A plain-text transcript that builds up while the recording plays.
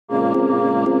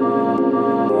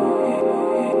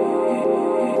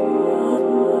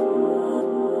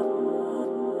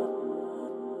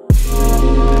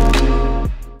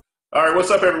All right,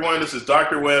 what's up, everyone? This is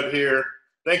Dr. Webb here.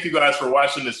 Thank you guys for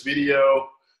watching this video.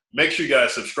 Make sure you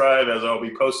guys subscribe, as I'll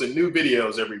be posting new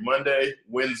videos every Monday,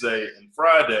 Wednesday, and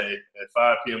Friday at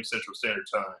 5 p.m. Central Standard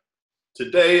Time.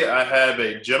 Today, I have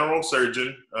a general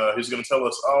surgeon who's going to tell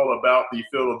us all about the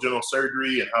field of general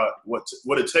surgery and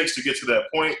what it takes to get to that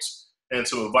point, and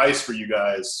some advice for you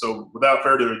guys. So without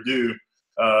further ado,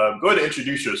 go ahead and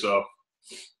introduce yourself.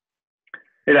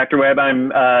 Hey, Dr. Webb. I'm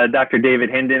Dr.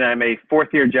 David Hindin. I'm a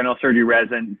fourth-year general surgery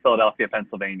resident in Philadelphia,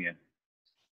 Pennsylvania.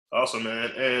 Awesome, man.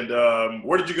 And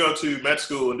where did you go to med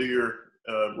school and do your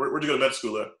where'd you go to med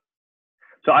school at?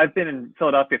 So I've been in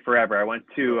Philadelphia forever. I went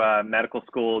to medical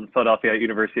school in Philadelphia at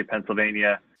University of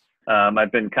Pennsylvania.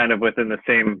 I've been kind of within the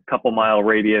same couple-mile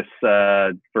radius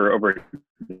for over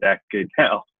a decade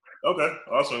now. Okay,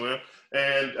 awesome, man.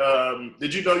 And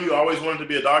did you know you always wanted to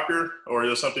be a doctor, or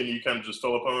is it something you kind of just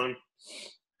fell upon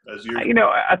as you?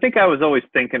 I think I was always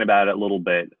thinking about it a little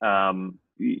bit.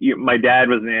 My dad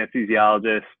was an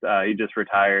anesthesiologist. He just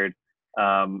retired.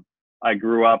 I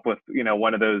grew up with,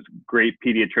 one of those great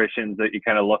pediatricians that you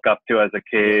kind of look up to as a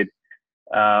kid.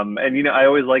 And I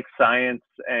always liked science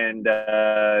and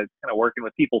kind of working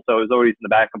with people. So it was always in the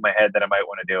back of my head that I might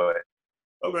want to do it.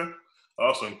 Okay,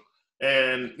 awesome.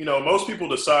 And, most people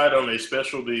decide on a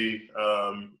specialty,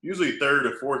 usually third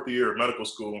or fourth year of medical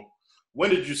school. When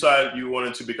did you decide you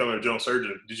wanted to become a general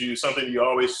surgeon? Did you do something you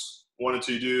always wanted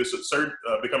to do,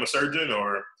 become a surgeon,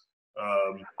 or?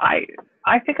 I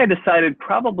think I decided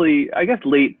probably,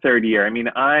 late third year. I mean,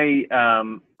 I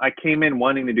came in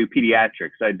wanting to do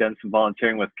pediatrics. I'd done some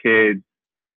volunteering with kids,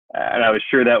 and I was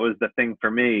sure that was the thing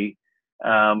for me.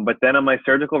 But then on my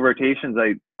surgical rotations,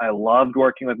 I loved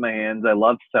working with my hands. I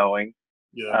loved sewing.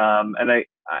 Yeah. And I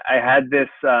had this,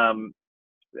 it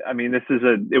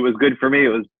was good for me. It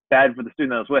was bad for the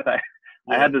student I was with. I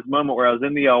had this moment where I was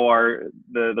in the OR,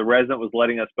 the resident was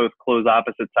letting us both close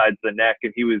opposite sides of the neck,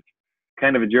 and he was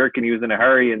kind of a jerk, and he was in a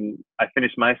hurry, and I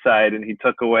finished my side, and he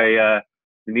took away the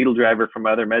needle driver from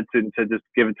my other med student to just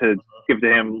give it to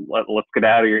him. Let's get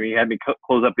out of here. And he had me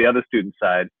close up the other student's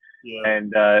side. Yeah.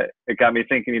 And it got me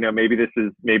thinking, maybe this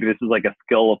is like a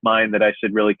skill of mine that I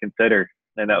should really consider.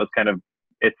 And that was kind of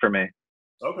it for me.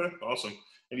 Okay, awesome.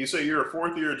 And you say you're a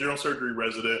fourth year general surgery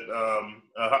resident.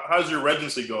 How's your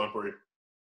residency going for you?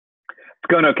 It's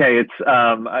going okay. It's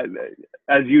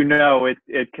as you know,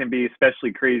 it can be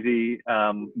especially crazy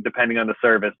depending on the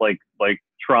service, like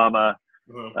trauma.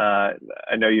 Uh-huh.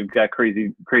 I know you've got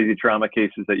crazy trauma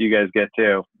cases that you guys get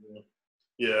too.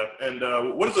 Yeah.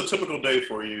 And what is a typical day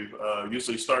for you?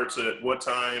 Usually starts at what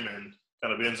time and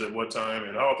kind of ends at what time?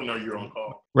 And how often are you on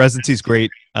call? Residency's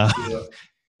great.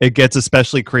 It gets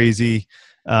especially crazy.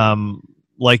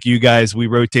 Like you guys, we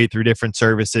rotate through different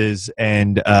services,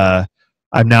 and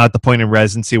I'm now at the point in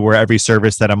residency where every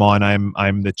service that I'm on,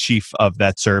 I'm the chief of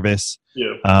that service.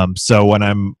 Yeah. So when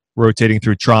I'm rotating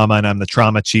through trauma and I'm the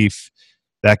trauma chief,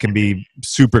 that can be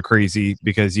super crazy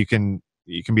because you can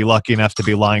be lucky enough to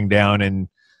be lying down, and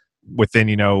within,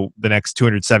 the next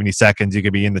 270 seconds, you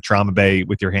could be in the trauma bay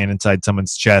with your hand inside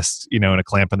someone's chest, and a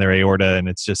clamp on their aorta. And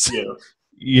it's just,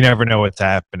 you never know what's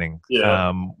happening.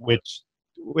 Yeah. Which,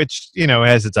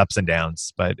 has its ups and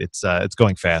downs, but it's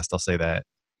going fast. I'll say that.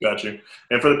 Got you.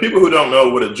 And for the people who don't know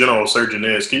what a general surgeon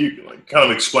is, can you kind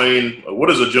of explain what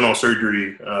does a general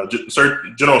surgery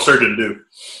general surgeon do?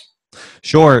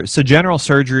 Sure. So general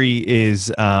surgery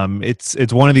is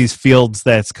it's one of these fields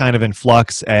that's kind of in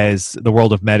flux as the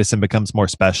world of medicine becomes more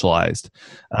specialized.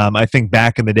 I think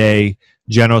back in the day,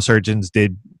 general surgeons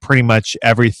did pretty much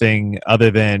everything other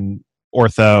than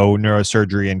ortho,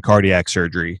 neurosurgery, and cardiac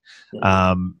surgery.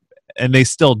 And they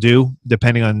still do,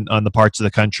 depending on the parts of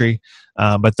the country.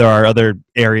 But there are other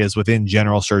areas within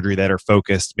general surgery that are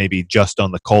focused maybe just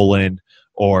on the colon,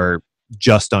 or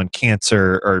just on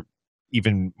cancer, or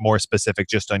even more specific,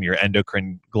 just on your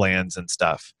endocrine glands and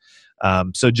stuff.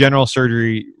 So general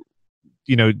surgery,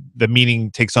 the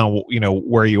meaning takes on,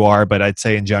 where you are, but I'd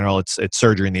say in general, it's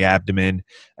surgery in the abdomen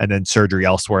and then surgery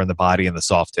elsewhere in the body and the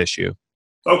soft tissue.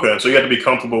 Okay. So you have to be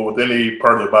comfortable with any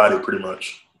part of the body pretty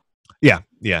much. Yeah.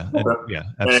 Okay. Yeah,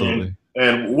 absolutely.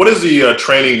 And what is the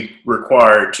training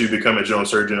required to become a general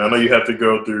surgeon? I know you have to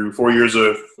go through 4 years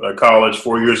of college,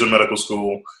 4 years of medical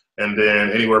school, and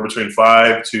then anywhere between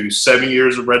 5 to 7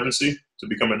 years of residency to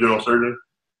become a general surgeon.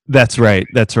 That's right.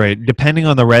 Depending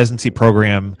on the residency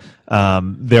program,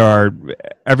 there are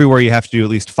everywhere you have to do at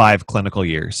least 5 clinical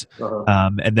years.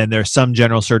 Uh-huh. And then there are some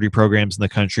general surgery programs in the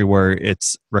country where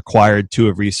it's required 2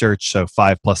 of research. So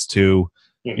 5 plus 2,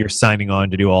 you're signing on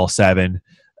to do all 7.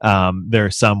 There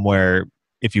are some where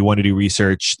if you want to do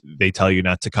research, they tell you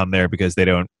not to come there because they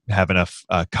don't have enough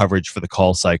coverage for the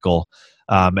call cycle.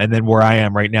 And then where I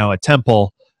am right now at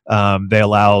Temple, they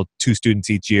allow two residents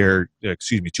each year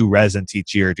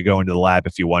to go into the lab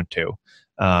if you want to.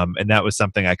 And that was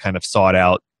something I kind of sought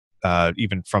out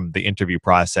even from the interview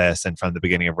process and from the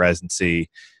beginning of residency.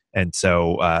 And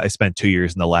so I spent 2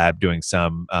 years in the lab doing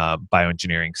some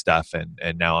bioengineering stuff,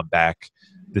 and now I'm back.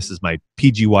 This is my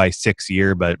PGY 6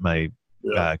 year, but my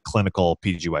clinical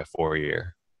PGY 4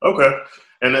 year. Okay.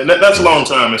 And that's a long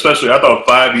time, especially I thought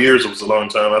 5 years was a long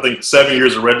time. I think 7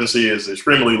 years of residency is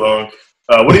extremely long.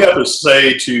 What do you have to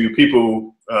say to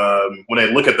people when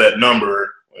they look at that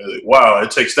number? Wow, it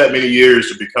takes that many years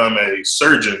to become a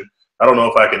surgeon. I don't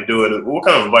know if I can do it. What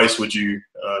kind of advice would you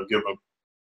give them?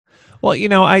 Well,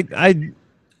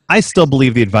 I still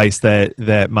believe the advice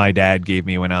that my dad gave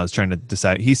me when I was trying to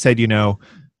decide. He said,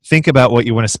 think about what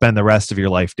you want to spend the rest of your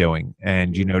life doing,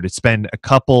 and to spend a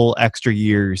couple extra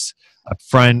years up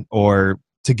front, or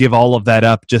to give all of that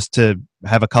up just to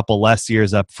have a couple less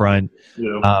years up front.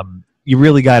 Yeah. You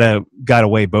really gotta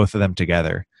weigh both of them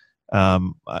together.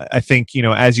 I think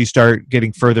as you start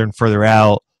getting further and further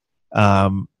out,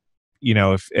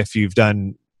 if you've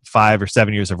done 5 or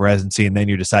 7 years of residency and then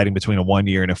you're deciding between a 1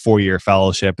 year and a 4-year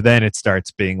fellowship, then it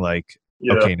starts being like,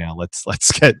 okay, now let's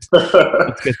get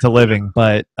to living.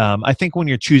 But I think when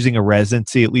you're choosing a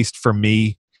residency, at least for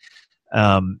me,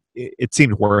 it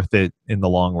seemed worth it in the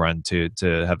long run to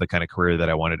have the kind of career that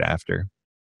I wanted after.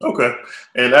 Okay.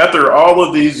 And after all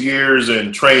of these years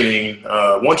in training,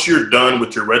 once you're done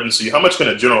with your residency, how much can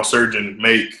a general surgeon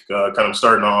make kind of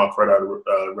starting off right out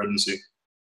of residency?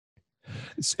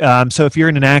 So if you're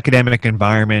in an academic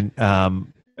environment,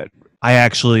 I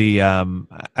actually I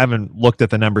haven't looked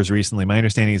at the numbers recently. My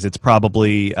understanding is it's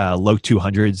probably low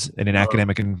 200s in an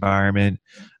academic environment.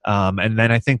 And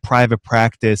then I think private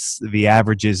practice, the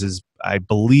averages is, I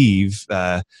believe,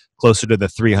 closer to the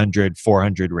 300,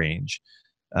 400 range.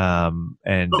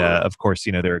 Of course,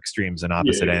 there are extremes and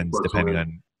opposite ends depending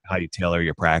on how you tailor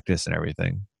your practice and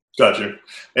everything. Gotcha.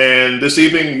 And this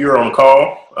evening you're on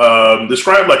call.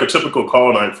 Describe like a typical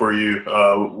call night for you.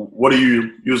 What do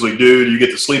you usually do? Do you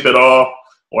get to sleep at all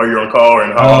while you're on call,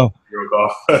 and how long you're on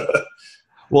call?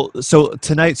 Well, so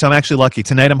tonight, I'm actually lucky.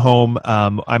 Tonight I'm home.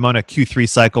 I'm on a Q3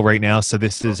 cycle right now. So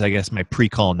this is, I guess, my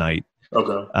pre-call night.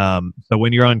 Okay. So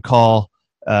when you're on call,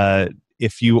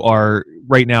 if you are,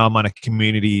 right now I'm on a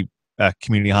community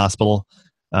hospital.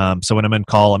 So when I'm in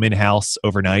call, I'm in-house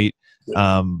overnight.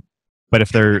 But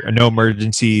if there are no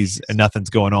emergencies and nothing's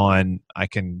going on, I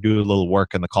can do a little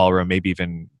work in the call room, maybe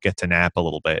even get to nap a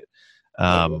little bit.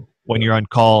 When you're on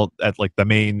call at the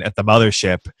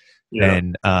mothership,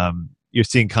 then you're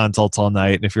seeing consults all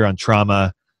night. And if you're on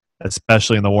trauma,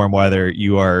 especially in the warm weather,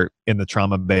 you are in the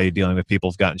trauma bay dealing with people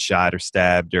who've gotten shot or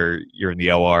stabbed, or you're in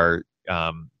the OR,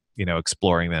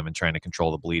 exploring them and trying to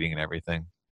control the bleeding and everything.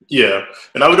 Yeah.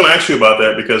 And I was going to ask you about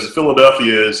that, because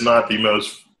Philadelphia is not the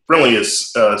most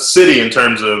friendliest city in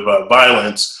terms of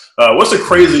violence. What's the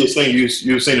craziest thing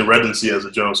you've seen in residency as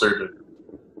a general surgeon?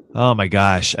 Oh my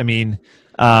gosh. I mean,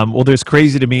 well, there's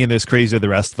crazy to me and there's crazy to the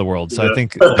rest of the world. So I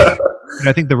think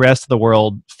the rest of the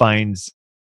world finds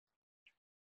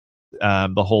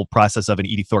the whole process of an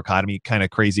ED thoracotomy kind of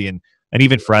crazy. And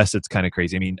even for us, it's kind of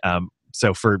crazy. I mean,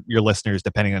 so for your listeners,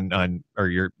 depending on or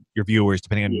your viewers,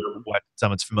 depending on what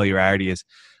someone's familiarity is,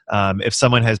 if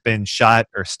someone has been shot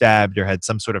or stabbed or had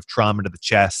some sort of trauma to the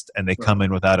chest and they come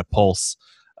in without a pulse,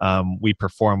 we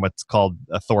perform what's called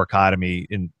a thoracotomy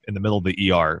in the middle of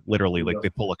the ER. Literally, like they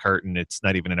pull a curtain. It's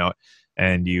not even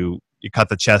and you cut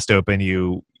the chest open.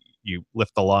 You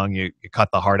lift the lung. You cut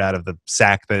the heart out of the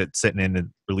sac that it's sitting in to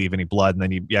relieve any blood, and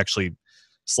then you actually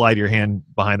slide your hand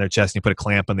behind their chest and you put a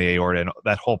clamp on the aorta, and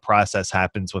that whole process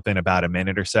happens within about a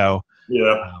minute or so.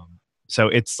 Yeah. So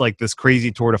it's like this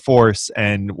crazy tour de force.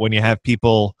 And when you have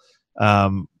people,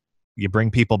 you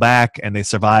bring people back and they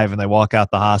survive and they walk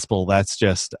out the hospital, that's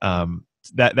just,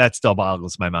 that still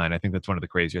boggles my mind. I think that's one of the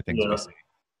crazier things we see.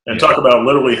 And talk about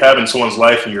literally having someone's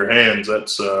life in your hands.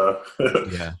 That's,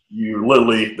 you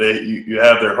literally, you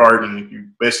have their heart and you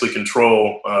basically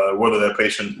control whether that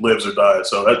patient lives or dies.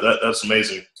 So that's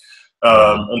amazing.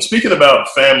 And speaking about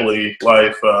family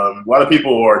life, a lot of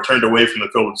people are turned away from the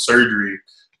field of surgery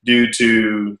due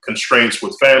to constraints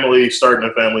with family, starting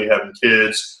a family, having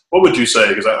kids. What would you say?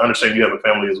 Because I understand you have a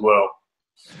family as well.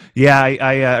 Yeah,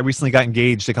 I recently got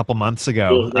engaged a couple months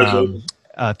ago.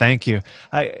 Thank you.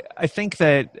 I think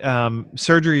that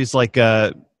surgery is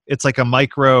it's like a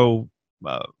micro,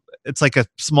 it's like a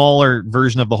smaller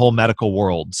version of the whole medical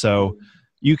world. So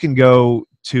you can go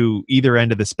to either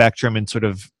end of the spectrum and sort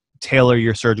of tailor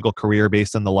your surgical career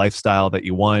based on the lifestyle that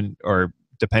you want, or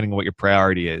depending on what your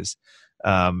priority is.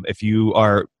 If you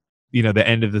are the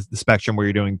end of the spectrum where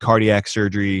you're doing cardiac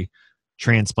surgery,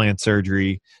 transplant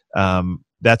surgery.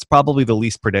 That's probably the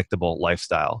least predictable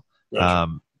lifestyle.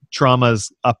 Gotcha.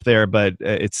 Trauma's up there, but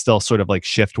it's still sort of like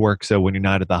shift work. So when you're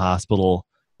not at the hospital,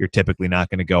 you're typically not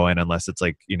going to go in unless it's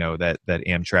like, that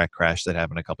Amtrak crash that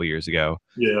happened a couple years ago.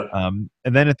 Yeah.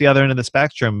 And then at the other end of the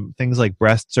spectrum, things like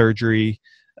breast surgery,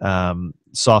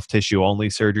 soft tissue only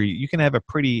surgery, you can have a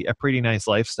pretty nice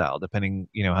lifestyle depending,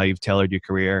 how you've tailored your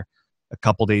career. A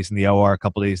couple days in the OR, a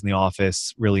couple days in the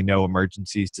office, really no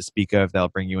emergencies to speak of. They'll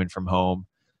bring you in from home.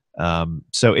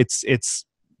 So it's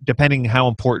depending how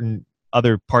important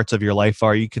other parts of your life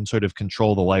are, you can sort of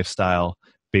control the lifestyle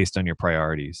based on your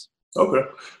priorities. Okay,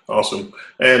 awesome.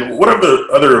 And what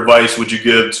other advice would you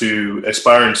give to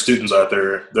aspiring students out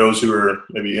there, those who are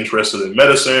maybe interested in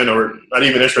medicine or not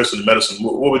even interested in medicine?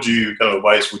 What kind of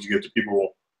advice would you give to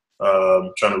people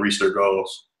trying to reach their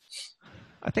goals?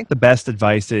 I think the best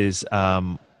advice is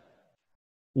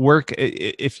work.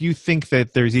 If you think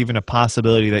that there's even a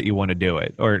possibility that you want to do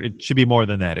it, or it should be more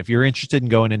than that. If you're interested in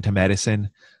going into medicine,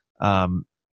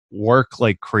 work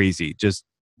like crazy. Just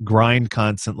grind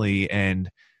constantly and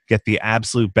get the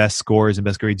absolute best scores and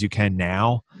best grades you can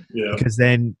now. Yeah. Because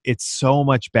then it's so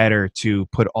much better to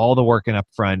put all the work in up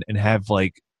front and have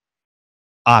like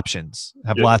options,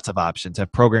 have lots of options,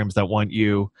 have programs that want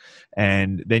you,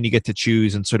 and then you get to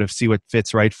choose and sort of see what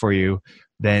fits right for you,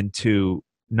 than to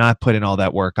not put in all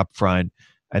that work up front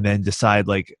and then decide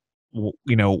like,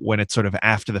 when it's sort of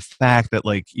after the fact that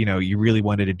like, you really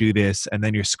wanted to do this, and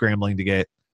then you're scrambling to get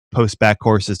post-bac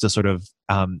courses to sort of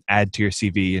add to your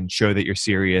CV and show that you're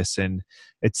serious. And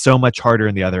it's so much harder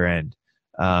in the other end.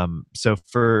 So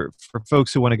for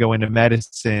folks who want to go into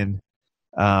medicine,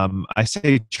 I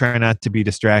say try not to be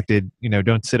distracted.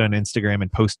 Don't sit on Instagram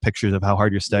and post pictures of how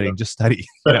hard you're studying. Just study.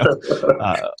 All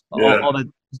that.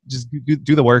 Just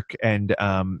do the work, and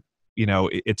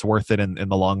it's worth it in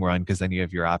the long run, because then you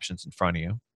have your options in front of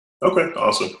you. Okay,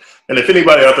 awesome. And if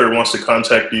anybody out there wants to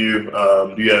contact you,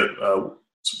 do you have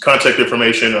some contact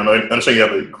information? I understand you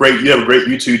have a great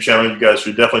YouTube channel. You guys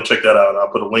should definitely check that out. I'll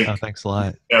put a link. Oh, thanks a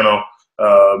lot. Channel.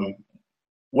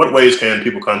 What ways can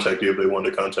people contact you if they want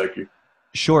to contact you?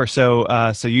 Sure. So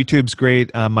YouTube's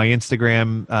great. My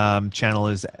Instagram channel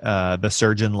is The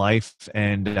Surgeon Life,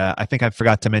 and I think I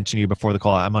forgot to mention you before the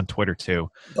call. I'm on Twitter too.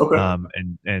 Okay.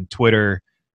 And Twitter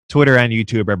and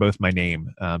YouTube are both my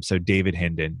name. So David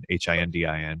Hindin,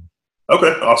 Hindin.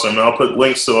 Okay, awesome. And I'll put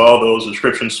links to all those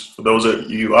descriptions for those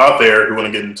of you out there who want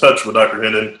to get in touch with Dr.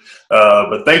 Hindin.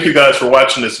 But thank you guys for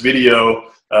watching this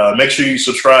video. Make sure you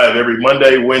subscribe every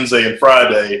Monday, Wednesday, and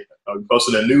Friday. I'm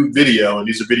posting a new video, and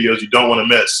these are videos you don't want to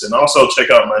miss. And also check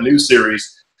out my new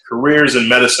series, Careers in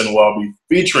Medicine, where I'll be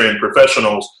featuring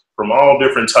professionals from all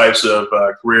different types of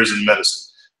careers in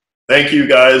medicine. Thank you,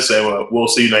 guys, and we'll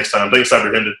see you next time. Thanks,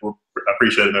 Dr. Hindin. I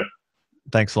appreciate it, man.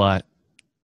 Thanks a lot.